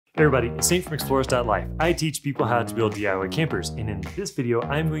Hey everybody, it's Nate from explorist.life. I teach people how to build DIY campers, and in this video,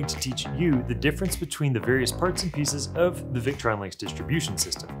 I'm going to teach you the difference between the various parts and pieces of the Victron Lynx Distribution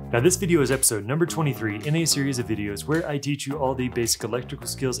system. Now this video is episode number 23 in a series of videos where I teach you all the basic electrical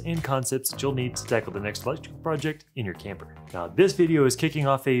skills and concepts that you'll need to tackle the next electrical project in your camper. Now this video is kicking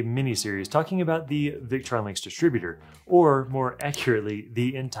off a mini-series talking about the Victron Lynx Distributor, or more accurately,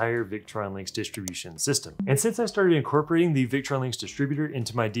 the entire Victron Lynx Distribution system. And since I started incorporating the Victron Lynx Distributor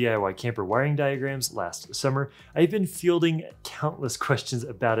into my DIY camper wiring diagrams last summer, I've been fielding countless questions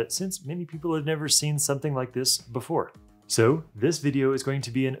about it since many people have never seen something like this before. So this video is going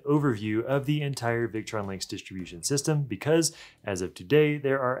to be an overview of the entire Victron Lynx distribution system because as of today,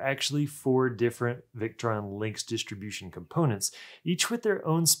 there are actually 4 different Victron Lynx distribution components, each with their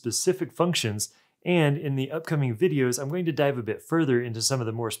own specific functions. And in the upcoming videos, I'm going to dive a bit further into some of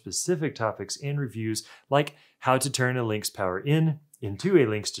the more specific topics and reviews, like how to turn a Lynx power into a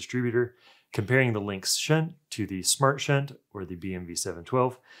Lynx distributor, comparing the Lynx shunt to the Smart Shunt or the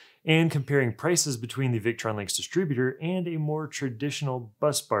BMV712, and comparing prices between the Victron Lynx distributor and a more traditional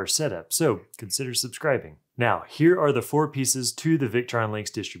busbar setup. So consider subscribing. Now, here are the 4 pieces to the Victron Lynx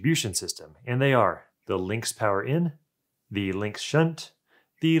distribution system, and they are the Lynx power in, the Lynx shunt,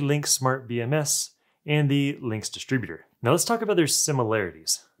 the Lynx Smart BMS, and the Lynx distributor. Now let's talk about their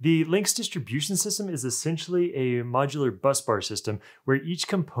similarities. The Lynx distribution system is essentially a modular busbar system where each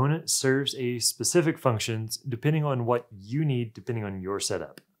component serves a specific function depending on what you need depending on your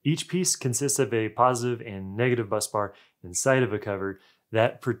setup. Each piece consists of a positive and negative busbar inside of a cover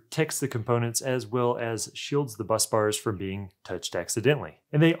that protects the components as well as shields the busbars from being touched accidentally.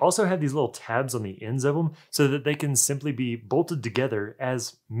 And they also have these little tabs on the ends of them so that they can simply be bolted together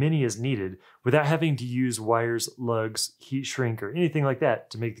as many as needed without having to use wires, lugs, heat shrink, or anything like that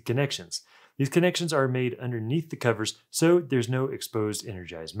to make the connections. These connections are made underneath the covers so there's no exposed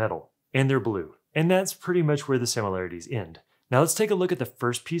energized metal. And they're blue. And that's pretty much where the similarities end. Now let's take a look at the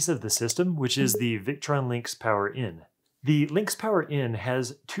first piece of the system, which is the Victron Lynx power in. The Lynx power in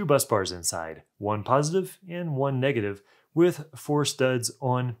has 2 busbars inside, one positive and one negative, with 4 studs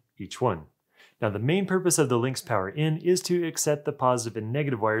on each one. Now the main purpose of the Lynx power in is to accept the positive and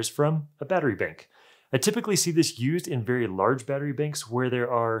negative wires from a battery bank. I typically see this used in very large battery banks where there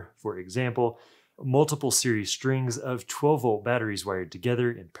are, for example, multiple series strings of 12-volt batteries wired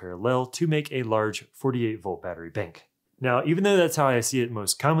together in parallel to make a large 48-volt battery bank. Now, even though that's how I see it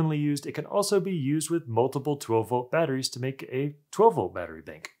most commonly used, it can also be used with multiple 12-volt batteries to make a 12-volt battery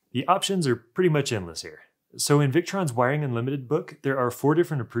bank. The options are pretty much endless here. So in Victron's Wiring Unlimited book, there are 4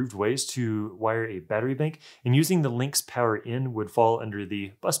 different approved ways to wire a battery bank, and using the Lynx power in would fall under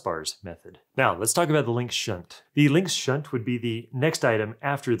the busbars method. Now, let's talk about the Lynx shunt. The Lynx shunt would be the next item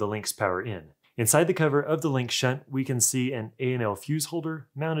after the Lynx power in. Inside the cover of the Lynx shunt, we can see an A&L fuse holder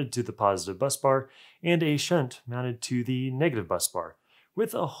mounted to the positive busbar and a shunt mounted to the negative busbar,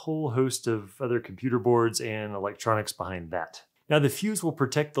 with a whole host of other computer boards and electronics behind that. Now the fuse will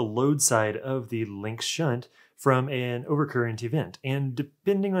protect the load side of the Lynx shunt from an overcurrent event, and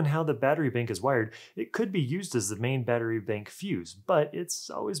depending on how the battery bank is wired, it could be used as the main battery bank fuse, but it's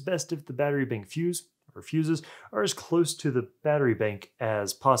always best if the battery bank fuse or fuses are as close to the battery bank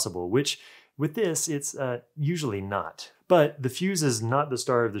as possible, which with this, it's usually not. But the fuse is not the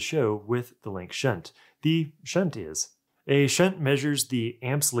star of the show with the Lynx shunt. The shunt is. A shunt measures the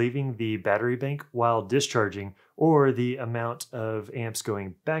amps leaving the battery bank while discharging, or the amount of amps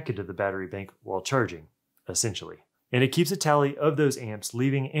going back into the battery bank while charging, essentially. And it keeps a tally of those amps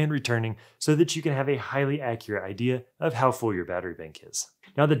leaving and returning so that you can have a highly accurate idea of how full your battery bank is.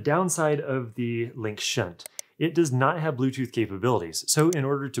 Now the downside of the Lynx shunt, it does not have Bluetooth capabilities, so in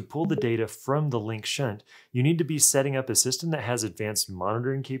order to pull the data from the Lynx shunt, you need to be setting up a system that has advanced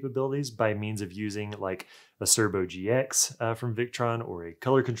monitoring capabilities by means of using like a Serbo GX from Victron or a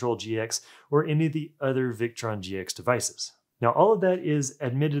Color Control GX or any of the other Victron GX devices. Now all of that is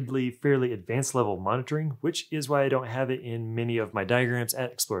admittedly fairly advanced level monitoring, which is why I don't have it in many of my diagrams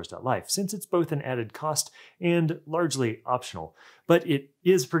at explorist.life, since it's both an added cost and largely optional. But it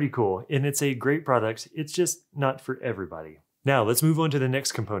is pretty cool, and it's a great product, it's just not for everybody. Now let's move on to the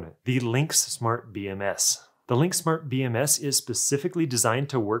next component, the Lynx Smart BMS. The Lynx Smart BMS is specifically designed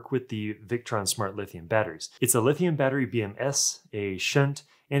to work with the Victron Smart Lithium batteries. It's a lithium battery BMS, a shunt,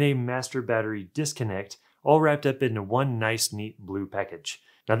 and a master battery disconnect, all wrapped up into one nice, neat blue package.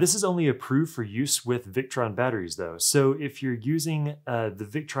 Now this is only approved for use with Victron batteries though, so if you're using the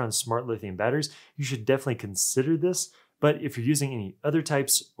Victron Smart Lithium batteries, you should definitely consider this, but if you're using any other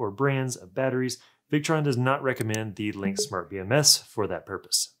types or brands of batteries, Victron does not recommend the Lynx Smart BMS for that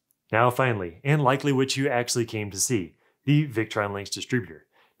purpose. Now finally, and likely what you actually came to see, the Victron Lynx Distributor.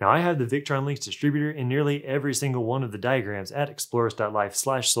 Now I have the Victron Lynx Distributor in nearly every single one of the diagrams at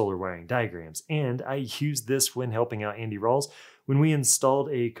explorist.life/solar wiring diagrams, and I used this when helping out Andy Rawls when we installed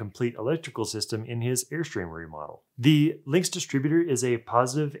a complete electrical system in his Airstream remodel. The Lynx Distributor is a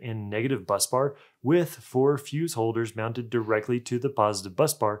positive and negative busbar with 4 fuse holders mounted directly to the positive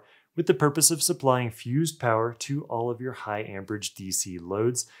busbar with the purpose of supplying fused power to all of your high amperage DC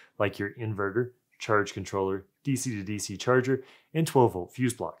loads like your inverter, charge controller, DC to DC charger, and 12-volt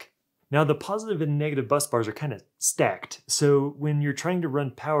fuse block. Now the positive and negative bus bars are kind of stacked, so when you're trying to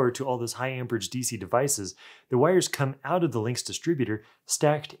run power to all those high amperage DC devices, the wires come out of the Lynx Distributor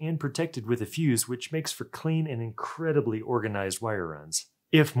stacked and protected with a fuse, which makes for clean and incredibly organized wire runs.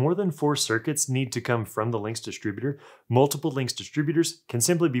 If more than 4 circuits need to come from the Lynx Distributor, multiple Lynx Distributors can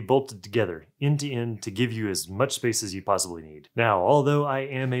simply be bolted together end to end to give you as much space as you possibly need. Now, although I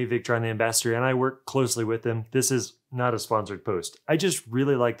am a Victron ambassador and I work closely with them, this is not a sponsored post. I just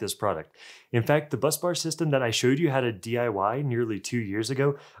really like this product. In fact, the busbar system that I showed you how to DIY nearly 2 years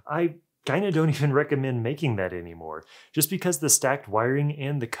ago, I kind of don't even recommend making that anymore, just because the stacked wiring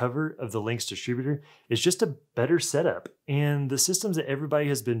and the cover of the Lynx Distributor is just a better setup. And the systems that everybody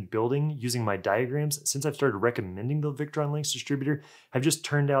has been building using my diagrams since I've started recommending the Victron Lynx Distributor have just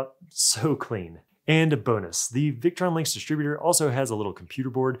turned out so clean. And a bonus, the Victron Lynx Distributor also has a little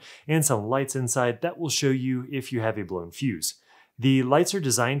computer board and some lights inside that will show you if you have a blown fuse. The lights are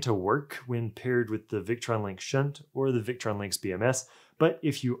designed to work when paired with the Victron Lynx Shunt or the Victron Lynx BMS, but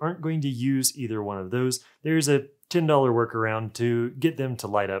if you aren't going to use either one of those, there's a $10 workaround to get them to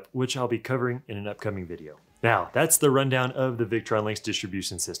light up, which I'll be covering in an upcoming video. Now, that's the rundown of the Victron Lynx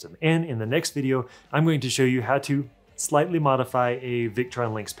distribution system, and in the next video, I'm going to show you how to slightly modify a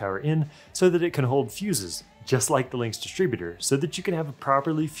Victron Lynx Power In so that it can hold fuses, just like the Lynx Distributor, so that you can have a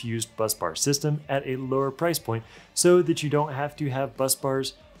properly fused busbar system at a lower price point so that you don't have to have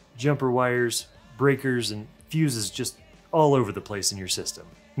busbars, jumper wires, breakers, and fuses just all over the place in your system.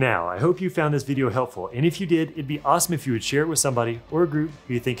 Now, I hope you found this video helpful, and if you did, it'd be awesome if you would share it with somebody or a group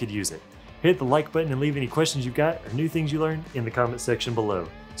who you think could use it. Hit the like button and leave any questions you've got or new things you learned in the comment section below.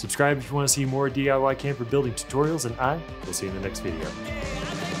 Subscribe if you want to see more DIY camper building tutorials, and I will see you in the next video.